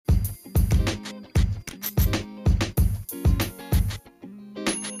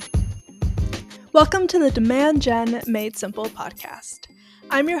Welcome to the Demand Gen Made Simple podcast.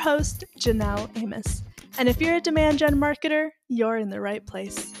 I'm your host, Janelle Amos, and if you're a demand gen marketer, you're in the right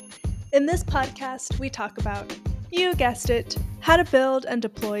place. In this podcast, we talk about, you guessed it, how to build and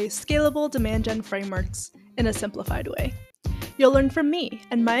deploy scalable demand gen frameworks in a simplified way. You'll learn from me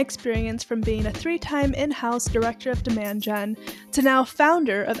and my experience from being a 3-time in-house director of demand gen to now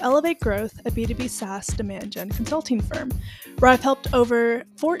founder of Elevate Growth, a B2B SaaS demand gen consulting firm, where I've helped over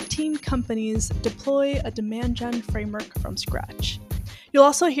 14 companies deploy a demand gen framework from scratch. You'll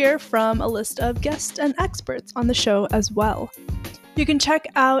also hear from a list of guests and experts on the show as well. You can check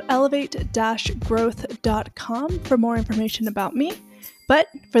out elevate-growth.com for more information about me. But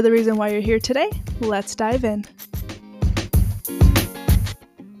for the reason why you're here today, let's dive in.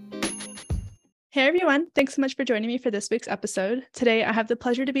 Hey everyone, thanks so much for joining me for this week's episode. Today I have the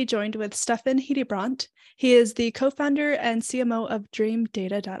pleasure to be joined with Steffen Hedebrandt. He is the co-founder and CMO of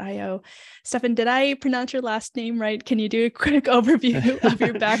Dreamdata.io. Steffen, did I pronounce your last name right? Can you do a quick overview of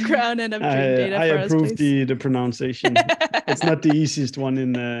your background and of Dreamdata for us, please? I approve the pronunciation. It's not the easiest one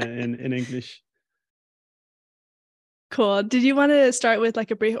in English. Cool. Did you want to start with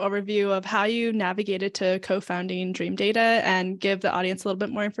like a brief overview of how you navigated to co-founding Dreamdata and give the audience a little bit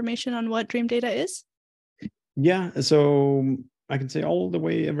more information on what Dreamdata is? Yeah, so I can say all the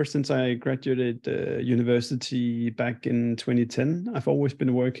way ever since I graduated university back in 2010, I've always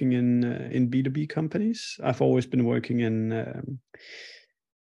been working in B2B companies. I've always been working in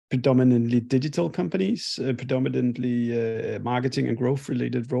predominantly digital companies, predominantly marketing and growth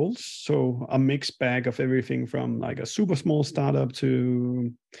related roles. So a mixed bag of everything from like a super small startup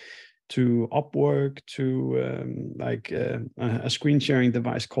to Upwork to a screen sharing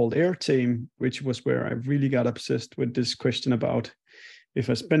device called Airtame, which was where I really got obsessed with this question about if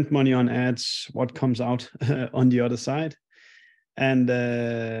I spend money on ads, what comes out on the other side. And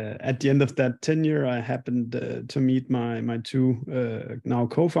at the end of that tenure, I happened to meet my two now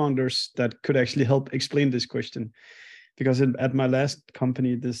co-founders that could actually help explain this question. Because at my last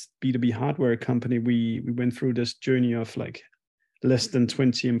company, this B2B hardware company, we went through this journey of like less than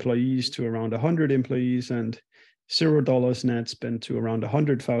 20 employees to around 100 employees and $0 in ad spend to around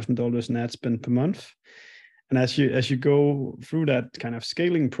 $100,000 in ad spend per month. And as you go through that kind of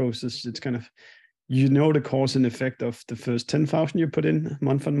scaling process, it's kind of, you know, the cause and effect of the first 10,000 you put in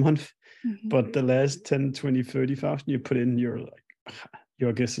month on month, but the last 10, 20, 30,000 you put in, you're like,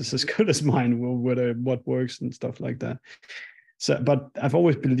 your guess is as good as mine, what works and stuff like that. So, but I've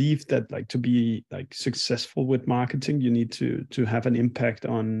always believed that like to be like successful with marketing, you need to have an impact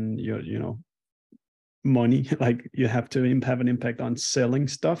on your, money. Like you have to have an impact on selling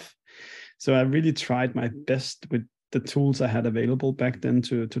stuff. So I really tried my best with the tools I had available back then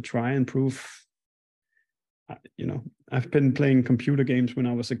to try and prove. I've been playing computer games when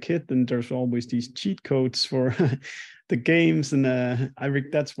I was a kid, and there's always these cheat codes for the games, and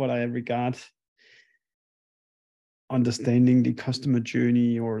that's what I regard understanding the customer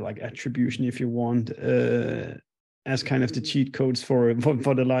journey or like attribution, if you want, as kind of the cheat codes for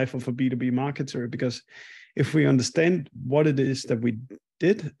the life of a B2B marketer. Because if we understand what it is that we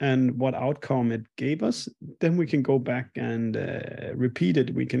did and what outcome it gave us, then we can go back and repeat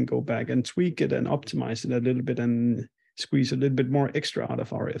it. We can go back and tweak it and optimize it a little bit and squeeze a little bit more extra out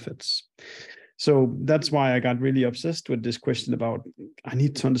of our efforts. So that's why I got really obsessed with this question about, I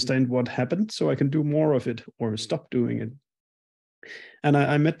need to understand what happened so I can do more of it or stop doing it. And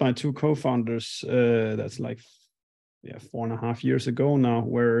I met my two co-founders, that's like 4.5 years ago now,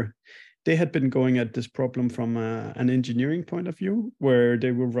 where they had been going at this problem from an engineering point of view, where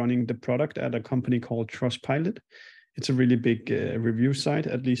they were running the product at a company called Trustpilot. It's a really big review site,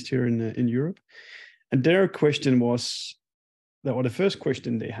 at least here in Europe. And their question was, or the first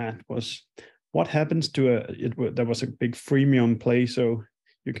question they had was, what happens to there was a big freemium play, so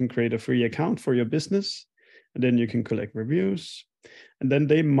you can create a free account for your business, and then you can collect reviews. And then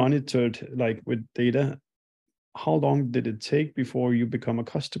they monitored, like with data, how long did it take before you become a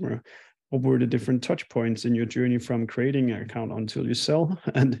customer? What were the different touch points in your journey from creating an account until you sell?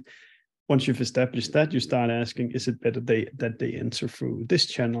 And once you've established that, you start asking, is it better that they enter through this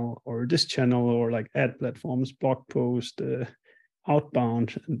channel or like ad platforms, blog post,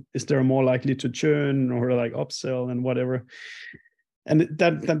 outbound? Is there more likely to churn or like upsell and whatever? And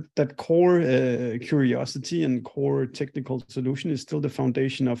that core curiosity and core technical solution is still the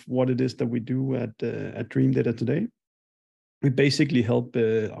foundation of what it is that we do at Dreamdata today. We basically help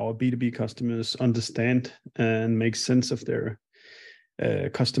our B2B customers understand and make sense of their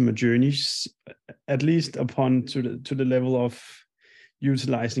customer journeys, at least upon to the level of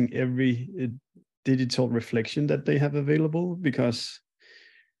utilizing every digital reflection that they have available. Because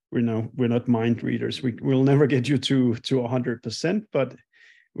we're not mind readers. We'll never get you to 100%, but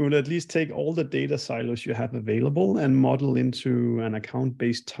we will at least take all the data silos you have available and model into an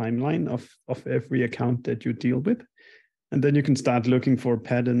account-based timeline of every account that you deal with. And then you can start looking for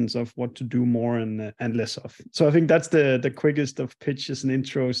patterns of what to do more and less of. So I think that's the quickest of pitches and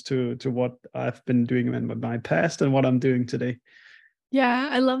intros to what I've been doing in my past and what I'm doing today. Yeah,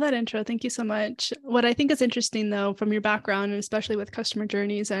 I love that intro. Thank you so much. What I think is interesting, though, from your background, and especially with customer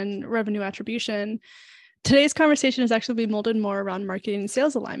journeys and revenue attribution, today's conversation is actually be molded more around marketing and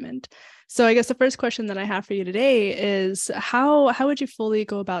sales alignment. So I guess the first question that I have for you today is how would you fully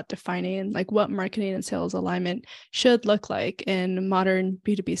go about defining like what marketing and sales alignment should look like in modern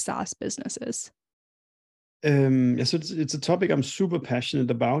B2B SaaS businesses? So it's a topic I'm super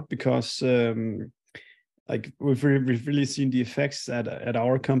passionate about because like we've really seen the effects at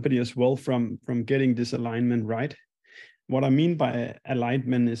our company as well from getting this alignment right. What I mean by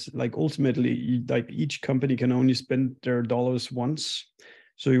alignment is like ultimately like each company can only spend their dollars once.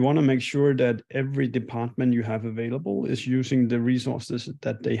 So you want to make sure that every department you have available is using the resources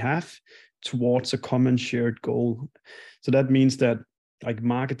that they have towards a common shared goal. So that means that like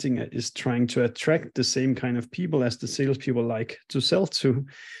marketing is trying to attract the same kind of people as the salespeople like to sell to.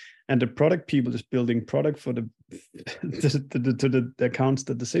 And the product people is building product for the accounts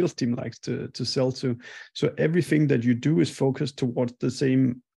that the sales team likes to sell to. So everything that you do is focused towards the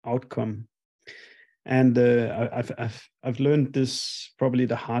same outcome. And I've learned this probably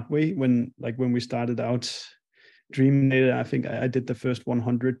the hard way when we started out Dreamdata. I think I did the first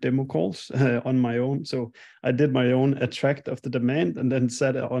 100 demo calls on my own. So I did my own attract of the demand and then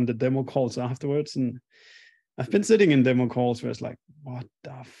sat on the demo calls afterwards. And I've been sitting in demo calls where it's like, what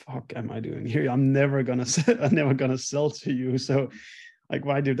the fuck am I doing here? I'm never gonna sell to you. So like,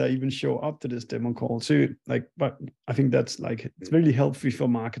 why did I even show up to this demo call? So like, but I think that's like, it's really helpful for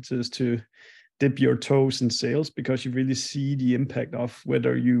marketers to dip your toes in sales because you really see the impact of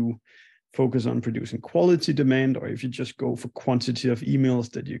whether you focus on producing quality demand or if you just go for quantity of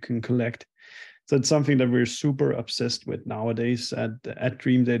emails that you can collect. So it's something that we're super obsessed with nowadays at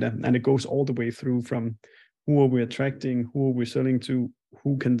Dreamdata, and it goes all the way through from who are we attracting, who are we selling to,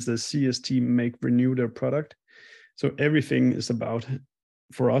 who can the CS team make renew their product. So everything is about,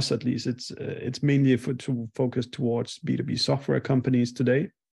 for us at least, it's mainly to focus towards B2B software companies today.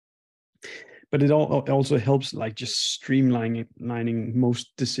 But it also helps like just streamlining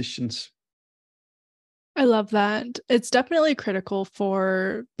most decisions. I love that. It's definitely critical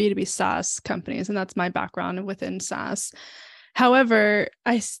for B2B SaaS companies, and that's my background within SaaS. However,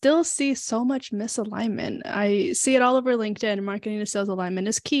 I still see so much misalignment. I see it all over LinkedIn. Marketing to sales alignment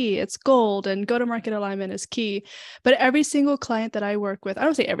is key. It's gold, and go-to-market alignment is key. But every single client that I work with, I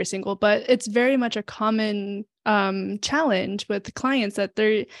don't say every single, but it's very much a common challenge with clients that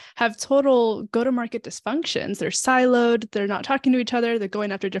they have total go-to-market dysfunctions. They're siloed. They're not talking to each other. They're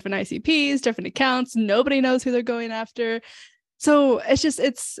going after different ICPs, different accounts. Nobody knows who they're going after. So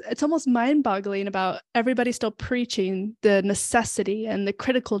it's almost mind-boggling about everybody still preaching the necessity and the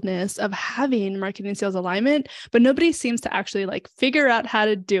criticalness of having marketing sales alignment, but nobody seems to actually like figure out how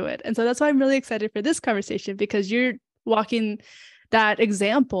to do it. And so that's why I'm really excited for this conversation, because you're walking that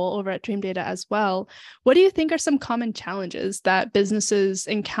example over at Dreamdata as well. What do you think are some common challenges that businesses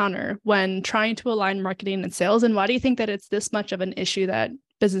encounter when trying to align marketing and sales? And why do you think that it's this much of an issue that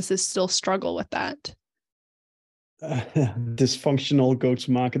businesses still struggle with that? Dysfunctional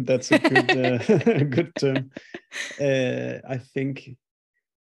go-to-market. That's a good a good term. I think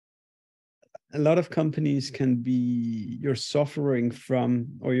a lot of companies can be you're suffering from,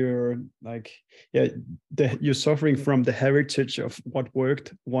 or you're like, you're suffering from the heritage of what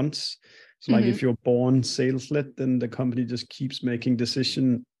worked once. So like if you're born sales-led, then the company just keeps making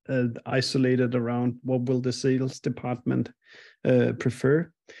decision isolated around what will the sales department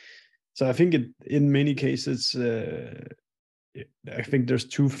prefer. So I think in many cases, I think there's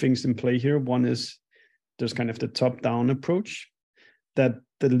two things in play here. One is there's kind of the top-down approach that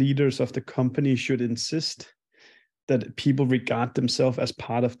the leaders of the company should insist that people regard themselves as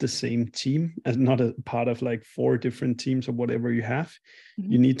part of the same team, as not a part of like 4 different teams or whatever you have.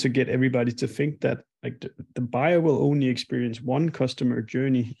 You need to get everybody to think that like the buyer will only experience one customer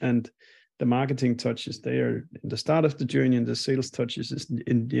journey, and the marketing touch is there in the start of the journey and the sales touches is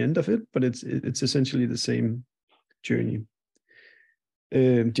in the end of it, but it's essentially the same journey.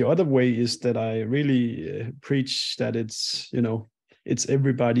 The other way is that I really preach that it's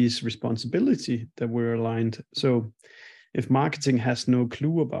everybody's responsibility that we're aligned. So if marketing has no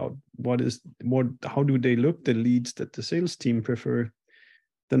clue about how do they look the leads that the sales team prefer,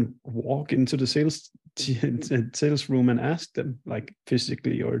 then walk into the sales room and ask them, like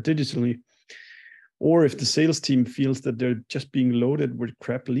physically or digitally. Or if the sales team feels that they're just being loaded with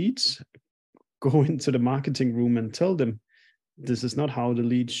crap leads, go into the marketing room and tell them, this is not how the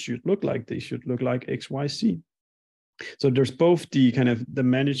leads should look like. They should look like XYZ. So there's both the kind of the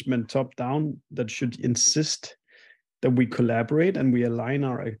management top down that should insist that we collaborate and we align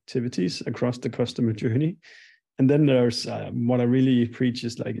our activities across the customer journey. And then there's what I really preach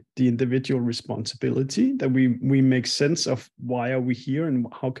is like the individual responsibility, that we make sense of why are we here and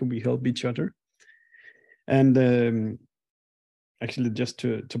how can we help each other. And actually, just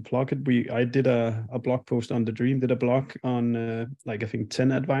to plug it, I did a blog post on The Dream, did a blog on like I think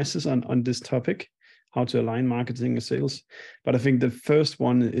 10 advices on this topic, how to align marketing and sales. But I think the first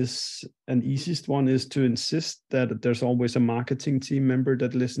one is, and easiest one, is to insist that there's always a marketing team member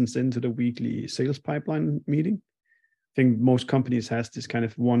that listens into the weekly sales pipeline meeting. I think most companies has this kind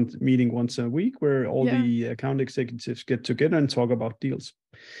of one meeting once a week where all the account executives get together and talk about deals.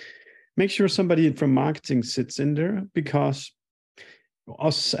 Make sure somebody from marketing sits in there, because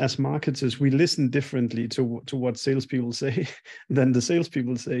us as marketers, we listen differently to what salespeople say than the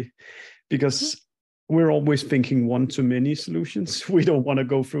salespeople say, because we're always thinking one-to-many solutions. We don't want to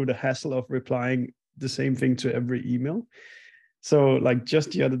go through the hassle of replying the same thing to every email. So like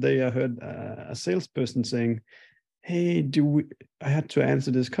just the other day, I heard a salesperson saying, hey, I had to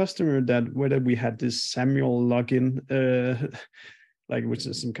answer this customer that whether we had this Samuel login, like which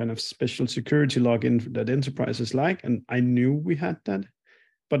is some kind of special security login that enterprises like, and I knew we had that,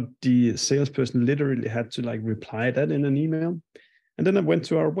 but the salesperson literally had to like reply that in an email. And then I went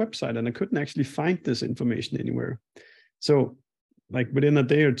to our website and I couldn't actually find this information anywhere. So like within a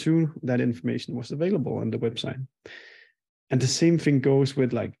day or two, that information was available on the website. And the same thing goes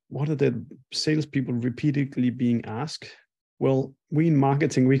with like, what are the salespeople repeatedly being asked? Well, we in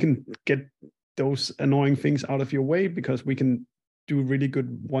marketing, we can get those annoying things out of your way because we can do really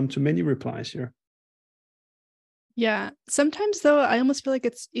good one-to-many replies here. Yeah. Sometimes, though, I almost feel like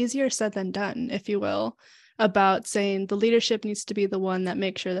it's easier said than done, if you will, about saying the leadership needs to be the one that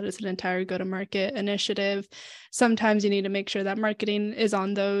makes sure that it's an entire go-to-market initiative. Sometimes you need to make sure that marketing is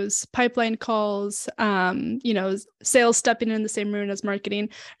on those pipeline calls, sales stepping in the same room as marketing.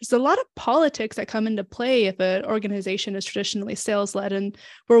 There's a lot of politics that come into play if an organization is traditionally sales-led and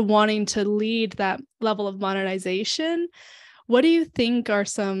we're wanting to lead that level of monetization. What do you think are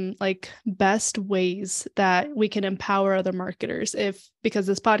some like best ways that we can empower other marketers, because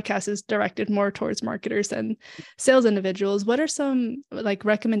this podcast is directed more towards marketers and sales individuals? What are some like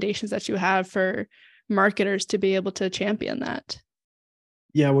recommendations that you have for marketers to be able to champion that?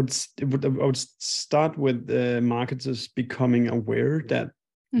 Yeah, I would start with marketers becoming aware that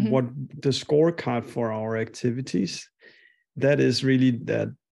what the scorecard for our activities, that is really that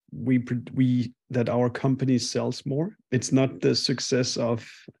that our company sells more. It's not the success of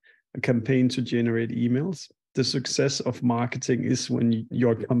a campaign to generate emails. The success of marketing is when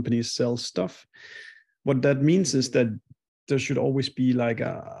your company sells stuff. What that means is that there should always be like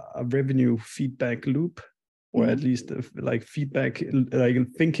a revenue feedback loop, or at least like feedback, like a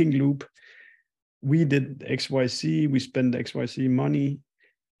thinking loop. We did XYZ, we spent XYZ money.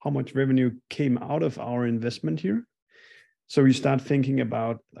 How much revenue came out of our investment here? So you start thinking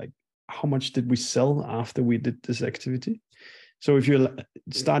about like, how much did we sell after we did this activity? So if you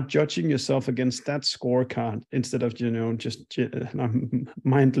start judging yourself against that scorecard, instead of, just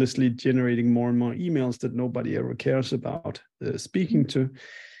mindlessly generating more and more emails that nobody ever cares about speaking to,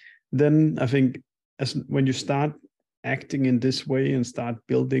 then I think when you start acting in this way and start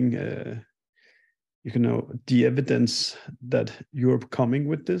building, the evidence that you're coming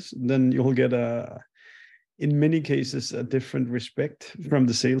with this, then you'll get in many cases, a different respect from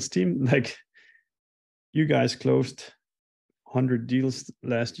the sales team. Like, you guys closed 100 deals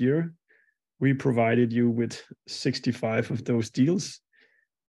last year. We provided you with 65 of those deals.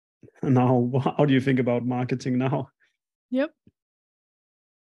 And now, how do you think about marketing now? Yep.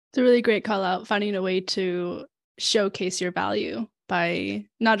 It's a really great call out, finding a way to showcase your value by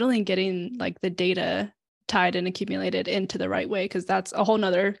not only getting like the data tied and accumulated into the right way, because that's a whole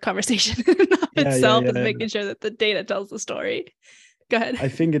nother conversation in and of itself, is making sure that the data tells the story. Go ahead. I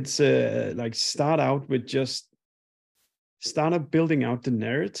think it's like start out building out the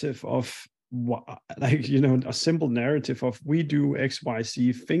narrative of a simple narrative of we do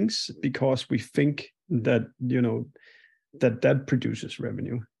XYZ things because we think that, that produces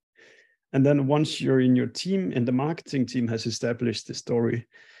revenue. And then once you're in your team and the marketing team has established the story,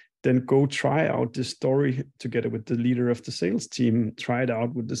 then go try out this story together with the leader of the sales team, try it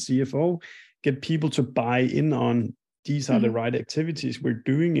out with the CFO, get people to buy in on these are the right activities we're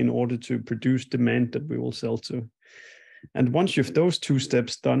doing in order to produce demand that we will sell to. And once you've those two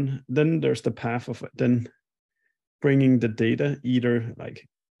steps done, then there's the path of then bringing the data, either like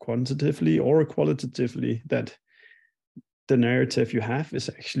quantitatively or qualitatively, that the narrative you have is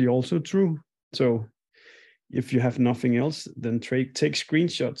actually also true. So if you have nothing else, then take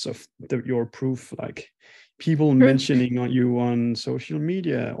screenshots of your proof, like people mentioning on you on social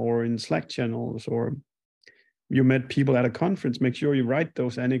media or in Slack channels, or you met people at a conference. Make sure you write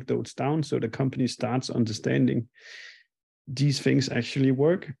those anecdotes down so the company starts understanding these things actually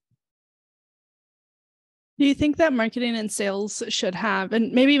work. Do you think that marketing and sales should have,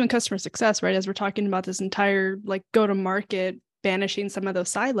 and maybe even customer success, right? As we're talking about this entire like go-to-market, banishing some of those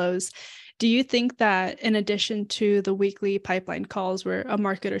silos, do you think that in addition to the weekly pipeline calls where a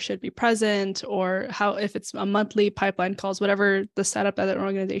marketer should be present, or how if it's a monthly pipeline calls, whatever the setup that an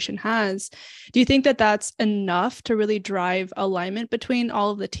organization has, do you think that that's enough to really drive alignment between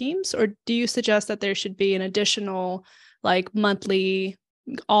all of the teams? Or do you suggest that there should be an additional like monthly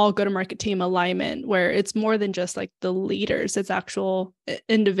all go-to-market team alignment where it's more than just like the leaders, it's actual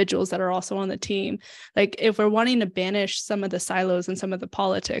individuals that are also on the team? Like if we're wanting to banish some of the silos and some of the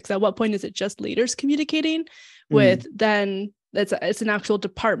politics, at what point is it just leaders communicating with then it's an actual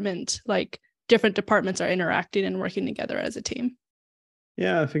department, like different departments are interacting and working together as a team?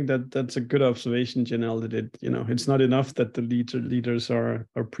 Yeah, I think that's a good observation, Janelle, that it's not enough that the leaders are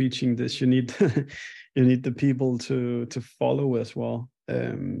preaching this. You need you need the people to follow as well.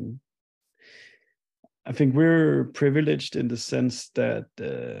 I think we're privileged in the sense that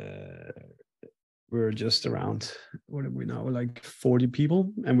we're just around, what are we now, like 40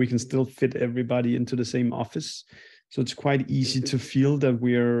 people, and we can still fit everybody into the same office. So it's quite easy to feel that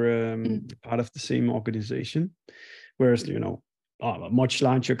we're part of the same organization. Whereas, much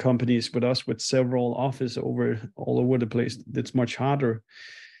larger companies with us with several offices all over the place, it's much harder.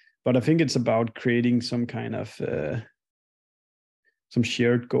 But I think it's about creating some kind of some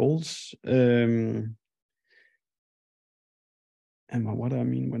shared goals. And what I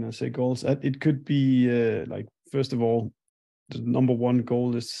mean when I say goals, it could be like, first of all, the number one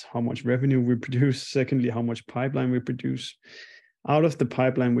goal is how much revenue we produce. Secondly, how much pipeline we produce. Out of the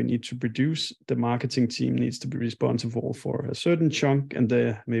pipeline we need to produce, the marketing team needs to be responsible for a certain chunk, and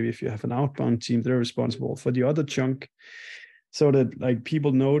maybe if you have an outbound team, they're responsible for the other chunk, so that like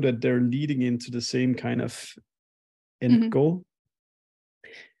people know that they're leading into the same kind of end goal.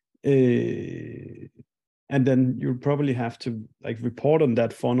 And then you'll probably have to like report on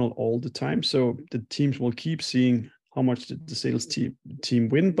that funnel all the time, so the teams will keep seeing how much did the sales team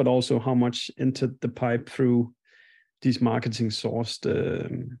win, but also how much entered the pipe through these marketing sourced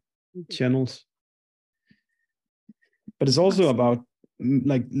channels. But it's also about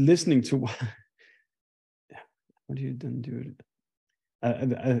like listening to what do you then do?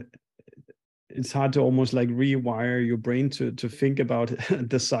 It's hard to almost like rewire your brain to think about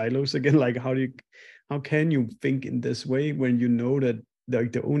the silos again. Like how can you think in this way when you know that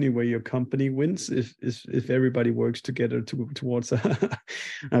like the only way your company wins is if everybody works together towards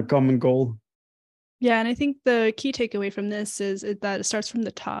a common goal. Yeah, and I think the key takeaway from this is that it starts from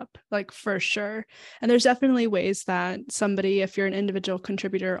the top, like for sure. And there's definitely ways that somebody, if you're an individual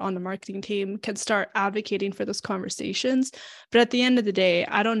contributor on the marketing team, can start advocating for those conversations. But at the end of the day,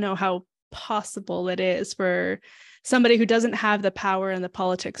 I don't know how possible it is for somebody who doesn't have the power and the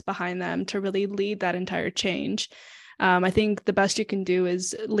politics behind them to really lead that entire change. I think the best you can do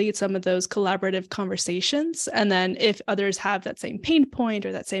is lead some of those collaborative conversations. And then if others have that same pain point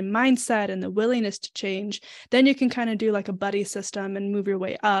or that same mindset and the willingness to change, then you can kind of do like a buddy system and move your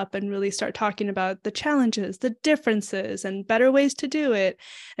way up and really start talking about the challenges, the differences, and better ways to do it.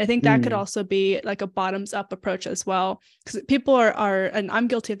 And I think that could also be like a bottoms up approach as well. Because people are, and I'm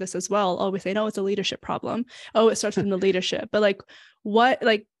guilty of this as well, always say, no, it's a leadership problem. Oh, it starts from the leadership. But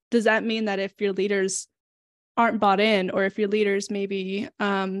like, does that mean that if your leaders aren't bought in, or if your leaders maybe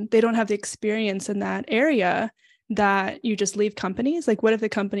they don't have the experience in that area, that you just leave companies? Like, what if the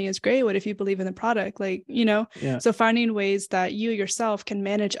company is great? What if you believe in the product? Like, So finding ways that you yourself can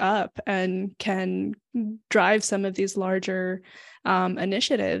manage up and can drive some of these larger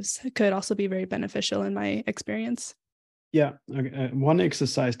initiatives could also be very beneficial in my experience. Yeah. One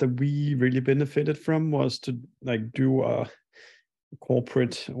exercise that we really benefited from was to like do a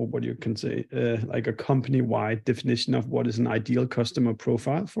corporate, or what you can say, like a company-wide definition of what is an ideal customer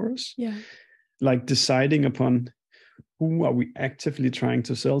profile for us. Yeah. Like deciding upon who are we actively trying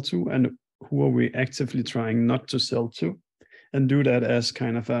to sell to and who are we actively trying not to sell to, and do that as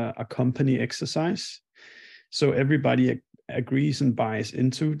kind of a company exercise. So everybody agrees and buys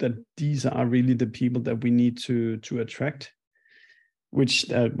into that these are really the people that we need to attract. Which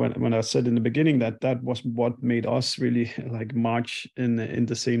when I said in the beginning that was what made us really like march in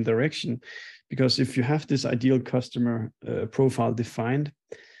the same direction, because if you have this ideal customer profile defined,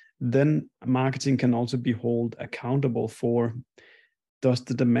 then marketing can also be held accountable for, does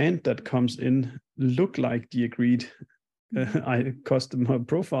the demand that comes in look like the agreed customer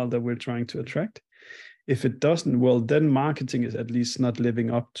profile that we're trying to attract? If it doesn't, well, then marketing is at least not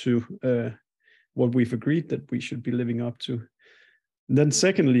living up to what we've agreed that we should be living up to. Then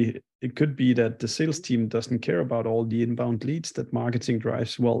secondly, it could be that the sales team doesn't care about all the inbound leads that marketing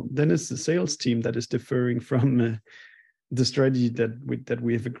drives. Well, then it's the sales team that is differing from the strategy that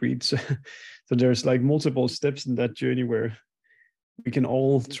we have agreed. So there's like multiple steps in that journey where we can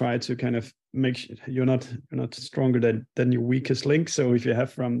all try to kind of make sure you're not stronger than your weakest link. So if you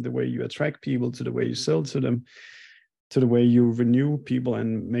have from the way you attract people to the way you sell to them, to the way you renew people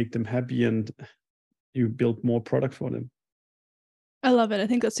and make them happy and you build more product for them. I love it. I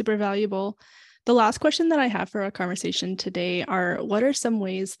think that's super valuable. The last question that I have for our conversation today are, what are some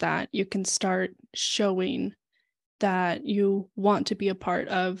ways that you can start showing that you want to be a part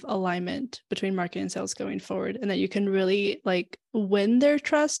of alignment between marketing and sales going forward, and that you can really like win their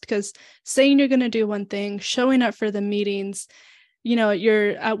trust? Because saying you're going to do one thing, showing up for the meetings, you know,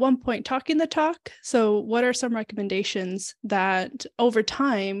 you're at one point talking the talk. So what are some recommendations that over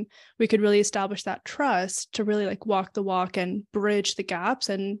time we could really establish that trust to really like walk the walk and bridge the gaps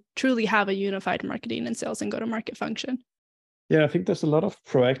and truly have a unified marketing and sales and go-to-market function? Yeah, I think there's a lot of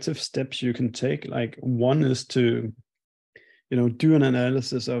proactive steps you can take. Like one is to, do an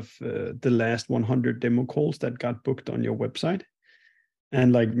analysis of the last 100 demo calls that got booked on your website.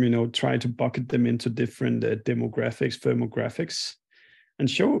 And try to bucket them into different demographics, firmographics,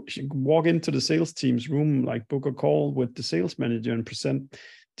 and walk into the sales team's room, like book a call with the sales manager and present,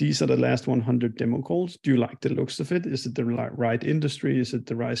 these are the last 100 demo calls. Do you like the looks of it? Is it the right industry? Is it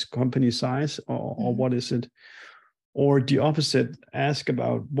the right company size, or what is it? Or the opposite, ask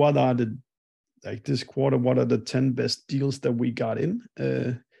about what are this quarter, what are the 10 best deals that we got in?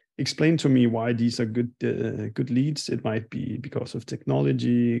 Explain to me why these are good leads. It might be because of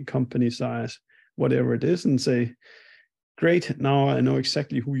technology, company size, whatever it is, and say, great, now I know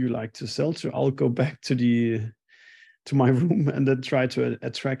exactly who you like to sell to. I'll go back to my room and then try to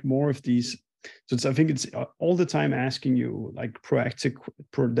attract more of these. So I think it's all the time asking you like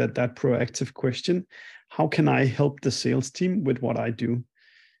that proactive question. How can I help the sales team with what I do?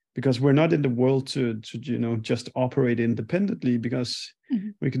 Because we're not in the world to just operate independently, because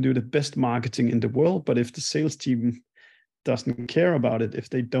we can do the best marketing in the world, but if the sales team doesn't care about it, if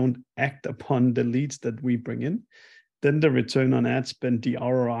they don't act upon the leads that we bring in, then the return on ad spend, the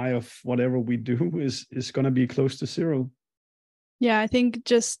ROI of whatever we do is going to be close to zero. Yeah, I think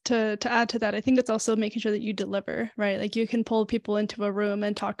just to add to that, I think it's also making sure that you deliver, right? Like you can pull people into a room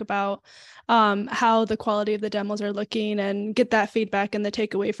and talk about how the quality of the demos are looking and get that feedback and the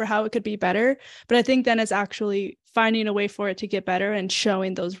takeaway for how it could be better. But I think then it's actually finding a way for it to get better and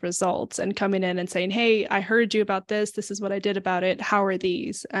showing those results and coming in and saying, hey, I heard you about this. This is what I did about it. How are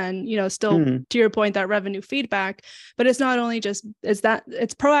these? And, still to your point, that revenue feedback, but it's not only just, it's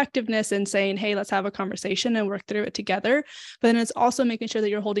proactiveness in saying, hey, let's have a conversation and work through it together. But then it's also making sure that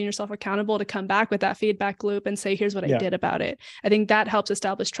you're holding yourself accountable to come back with that feedback loop and say, here's what I did about it. I think that helps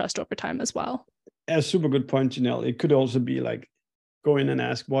establish trust over time as well. A super good point, Janelle. It could also be like, go in and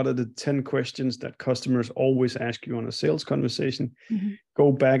ask, what are the 10 questions that customers always ask you on a sales conversation?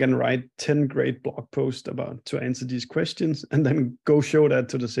 Go back and write 10 great blog posts to answer these questions, and then go show that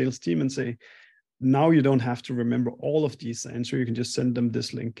to the sales team and say, now you don't have to remember all of these answers. You can just send them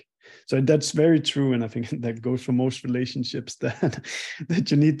this link. So that's very true. And I think that goes for most relationships, that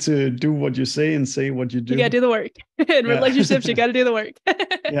you need to do what you say and say what you do. You got to do the work. In relationships, you got to do the work.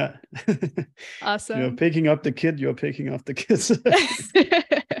 Yeah. Awesome. You're picking up the kid, you're picking up the kids.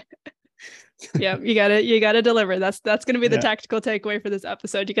 Yeah, you gotta deliver. That's going to be the tactical takeaway for this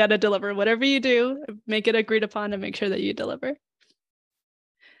episode. You got to deliver whatever you do, make it agreed upon, and make sure that you deliver.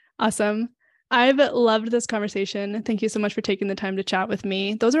 Awesome. I've loved this conversation. Thank you so much for taking the time to chat with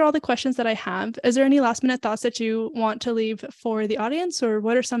me. Those are all the questions that I have. Is there any last minute thoughts that you want to leave for the audience, or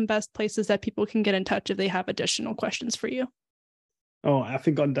what are some best places that people can get in touch if they have additional questions for you? Oh, I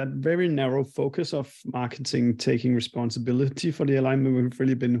think on that very narrow focus of marketing taking responsibility for the alignment, we've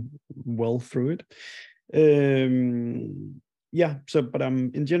really been well through it. But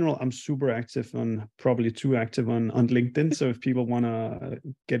in general, I'm super active probably too active on LinkedIn. So if people want to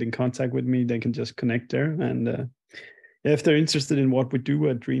get in contact with me, they can just connect there. And if they're interested in what we do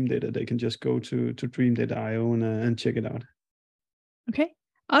at Dreamdata, they can just go to dreamdata.io and check it out. Okay,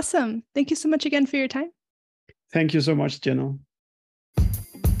 awesome. Thank you so much again for your time. Thank you so much, Janelle.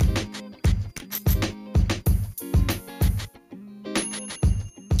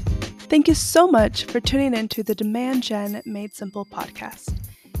 Thank you so much for tuning into the Demand Gen Made Simple podcast.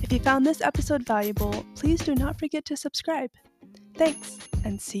 If you found this episode valuable, please do not forget to subscribe. Thanks,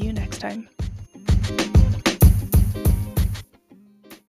 and see you next time.